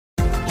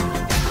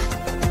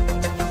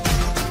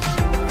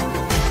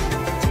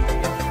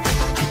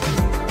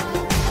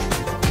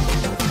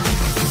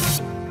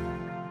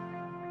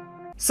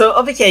So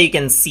over here, you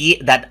can see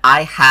that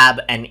I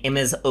have an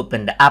image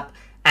opened up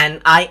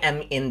and I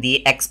am in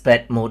the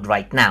expert mode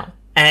right now.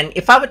 And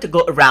if I were to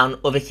go around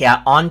over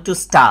here onto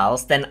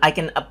styles, then I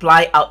can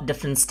apply out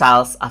different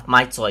styles of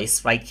my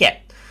choice right here.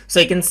 So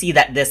you can see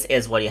that this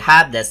is what you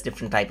have. There's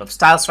different type of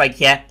styles right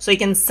here. So you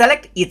can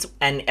select each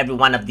and every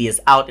one of these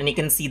out and you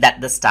can see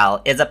that the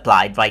style is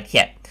applied right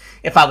here.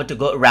 If I were to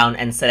go around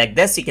and select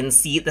this, you can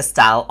see the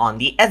style on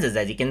the edges,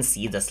 as you can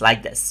see just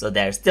like this. So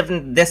there's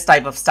this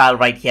type of style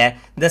right here,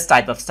 this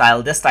type of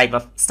style, this type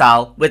of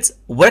style, which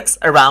works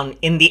around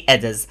in the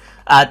edges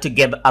to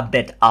give a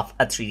bit of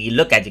a 3D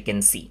look, as you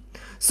can see.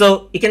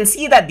 So you can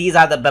see that these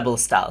are the bevel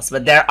styles,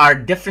 but there are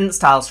different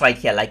styles right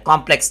here, like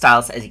complex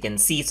styles, as you can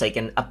see. So you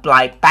can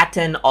apply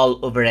pattern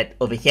all over it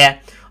over here,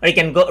 or you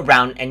can go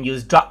around and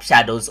use drop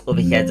shadows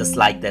over here just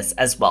like this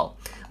as well.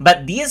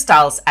 But these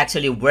styles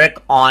actually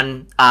work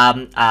on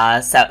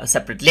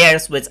separate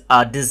layers, which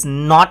does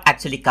not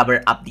actually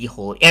cover up the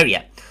whole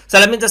area. So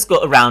let me just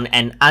go around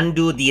and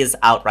undo these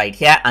out right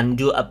here,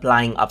 undo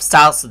applying of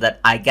styles so that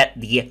I get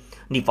the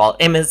default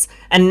image.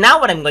 And now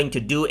what I'm going to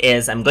do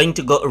is I'm going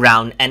to go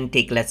around and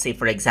take, let's say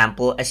for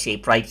example, a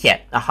shape right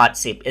here. A heart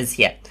shape is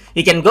here.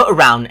 You can go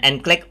around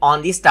and click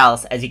on these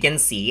styles, as you can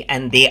see,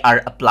 and they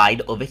are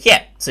applied over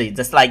here. So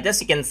just like this,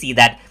 you can see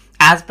that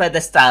as per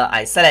the style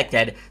I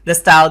selected, the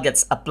style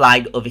gets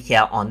applied over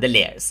here on the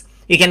layers.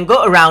 You can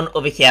go around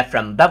over here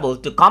from bevel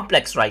to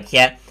complex right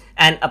here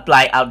and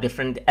apply out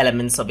different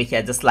elements over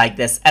here just like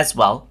this as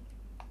well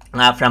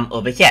from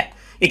over here.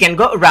 You can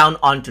go around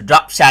onto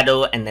drop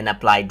shadow and then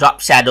apply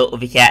drop shadow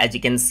over here, as you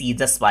can see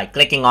just by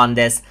clicking on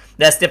this.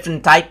 There's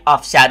different type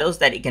of shadows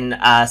that you can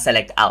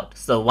select out.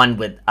 So one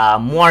with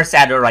more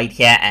shadow right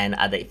here and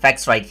other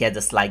effects right here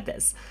just like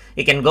this.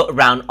 You can go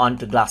around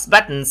onto glass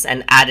buttons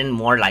and add in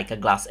more like a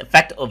glass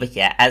effect over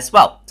here as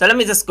well. So let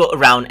me just go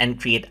around and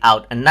create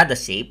out another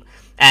shape,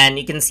 and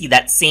you can see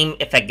that same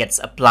effect gets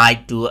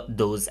applied to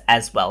those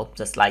as well,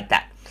 just like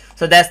that.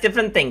 So there's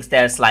different things.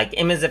 There's like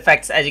image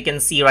effects, as you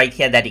can see right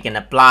here, that you can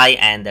apply,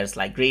 and there's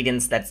like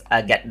gradients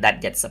that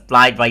gets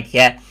applied right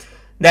here.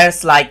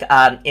 There's like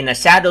inner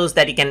shadows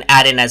that you can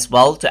add in as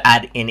well to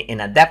add in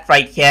inner depth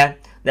right here.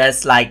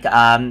 There's like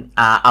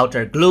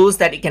outer glows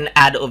that you can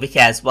add over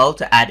here as well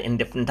to add in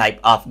different type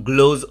of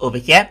glows over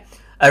here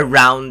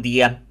around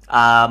the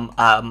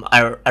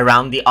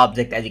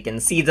object, as you can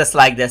see just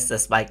like this,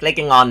 just by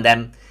clicking on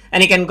them.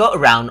 And you can go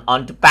around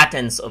onto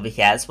patterns over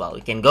here as well.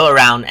 You can go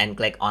around and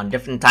click on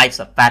different types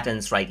of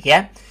patterns right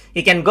here.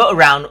 You can go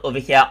around over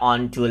here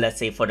onto, let's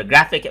say,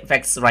 photographic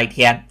effects right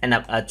here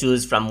and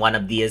choose from one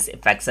of these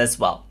effects as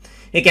well.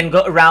 You can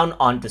go around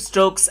onto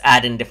strokes,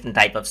 add in different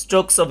type of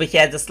strokes over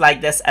here just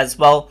like this as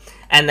well.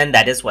 And then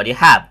that is what you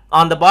have.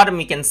 On the bottom,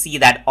 you can see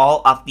that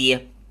all of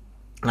the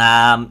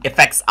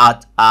effects are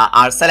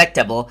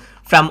selectable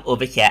from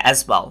over here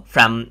as well,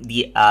 from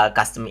the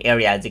custom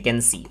area, as you can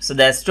see. So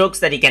there's strokes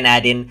that you can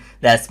add in,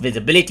 there's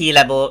visibility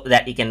level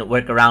that you can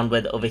work around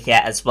with over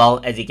here as well.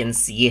 As you can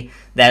see,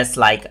 there's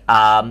like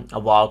a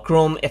wall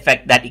chrome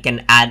effect that you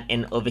can add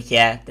in over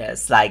here.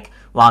 There's like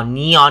wow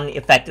neon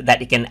effect that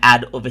you can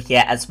add over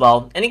here as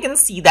well. And you can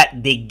see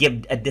that they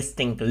give a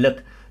distinct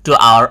look to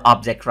our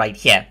object right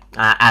here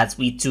as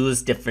we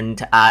choose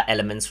different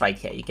elements right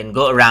here. You can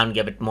go around,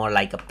 give it more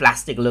like a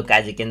plastic look,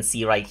 as you can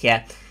see right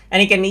here.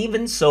 And you can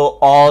even show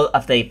all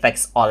of the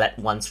effects all at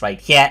once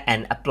right here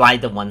and apply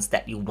the ones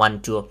that you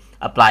want to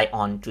apply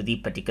onto the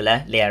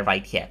particular layer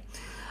right here.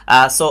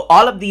 So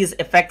all of these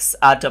effects,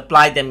 to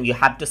apply them, you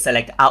have to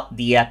select out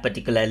the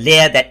particular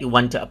layer that you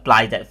want to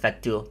apply the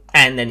effect to.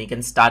 And then you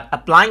can start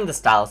applying the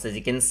styles, as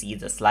you can see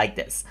just like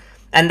this.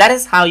 And that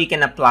is how you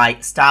can apply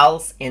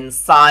styles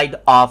inside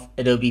of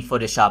Adobe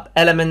Photoshop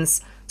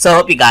Elements. So I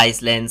hope you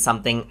guys learned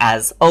something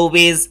as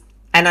always.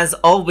 And as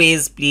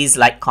always, please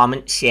like,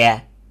 comment,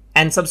 share,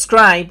 and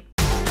subscribe.